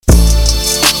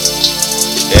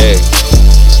Hey,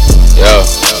 yo,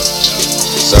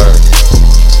 sir,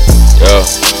 yo,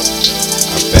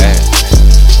 I'm bad,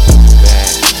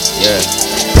 yeah,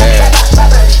 bad.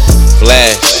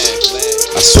 Flash,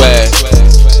 I swear,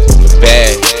 the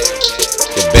bag,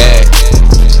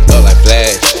 look like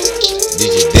Flash.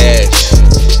 Did you dash?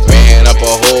 Ran up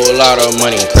a whole lot of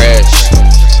money, crash.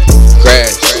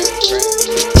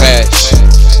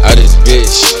 Out this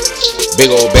bitch, big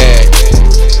old bag.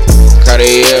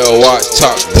 Cartier watch,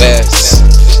 top glass.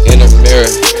 In the mirror,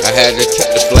 I had to cut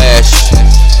the flash.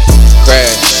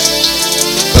 Flash.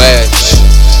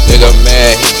 Nigga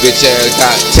mad, his bitch ass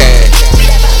got tagged.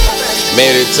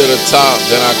 Made it to the top,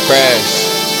 then I crashed.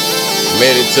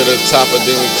 Made it to the top, and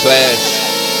then we clashed.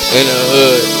 In the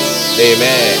hood, they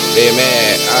mad.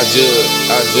 I jug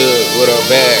with a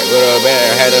bag.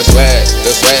 Had the swag,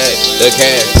 the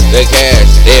cash.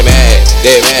 They mad.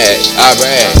 I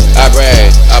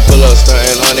brag. I pull up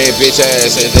stuntin' on they bitch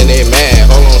ass, and then they mad.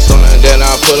 Hold on, stuntin', then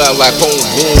I pull up like boom,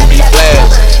 be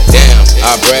flash. Damn,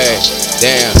 I brag.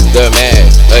 Damn, the mad,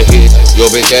 hit your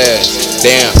bitch ass.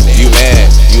 Damn, you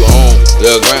mad, you on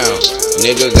the ground.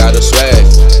 Nigga got a swag.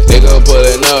 Nigga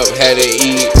pullin' up, had to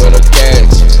eat with a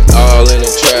cash. All in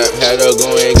the trap, had to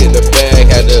go and get the bag.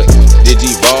 Had to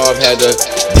digi-bob, had to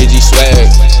digi-swag.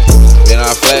 Then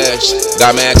I flash,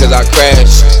 got mad cause I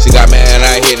crashed. She got mad and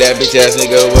I hit that bitch ass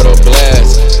nigga with a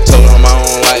blast. Told him I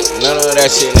don't like none of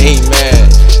that shit and he mad.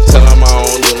 Tell him I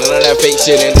don't do none of that fake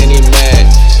shit and then he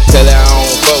mad. Tell her I don't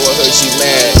fuck with her, she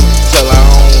mad. Tell her I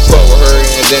don't fuck with her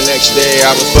and then next day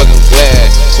I was fucking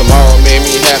glad. Tomorrow made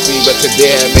me happy but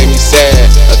today it made me sad.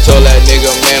 I told that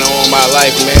nigga, man, on my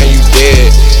life, man, you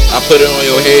dead. I put it on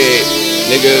your head,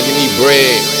 nigga, give me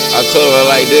bread. I told her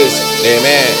like this, they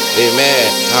mad.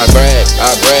 I brag,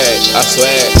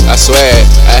 I swag.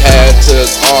 I had took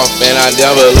off and I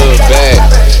never looked back.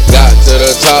 Got to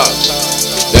the top,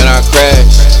 then I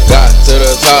crashed. Got to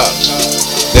the top,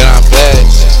 then I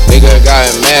flashed. Nigga got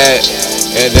mad,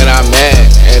 and then I mad,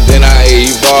 and then I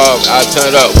evolved. I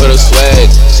turned up with a swag.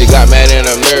 She got mad in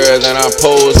the mirror, then I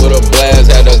posed with a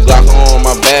blast. Had the Glock on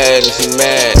my bag, and she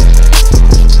mad.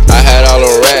 I had all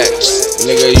the racks,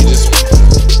 nigga.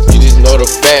 You just know the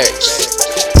facts.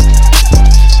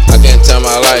 I can't tell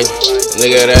my life,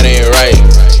 nigga. That ain't right.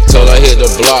 Told her hit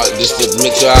the block just to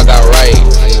make sure I got right.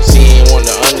 And she ain't want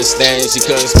to understand. She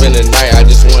couldn't spend the night. I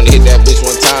just wanted to hit that bitch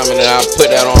one time, and then I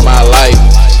put that on my life.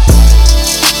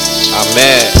 I'm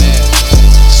mad,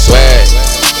 swag,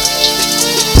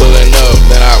 pulling up,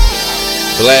 then I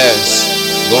blast,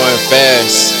 going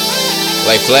fast,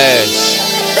 like Flash.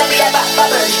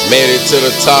 Made it to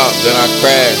the top, then I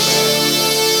crashed.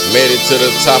 Made it to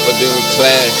the top, and then we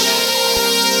clashed.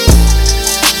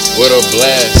 With a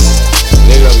blast,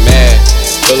 nigga mad,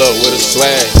 pull up with a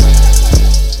swag.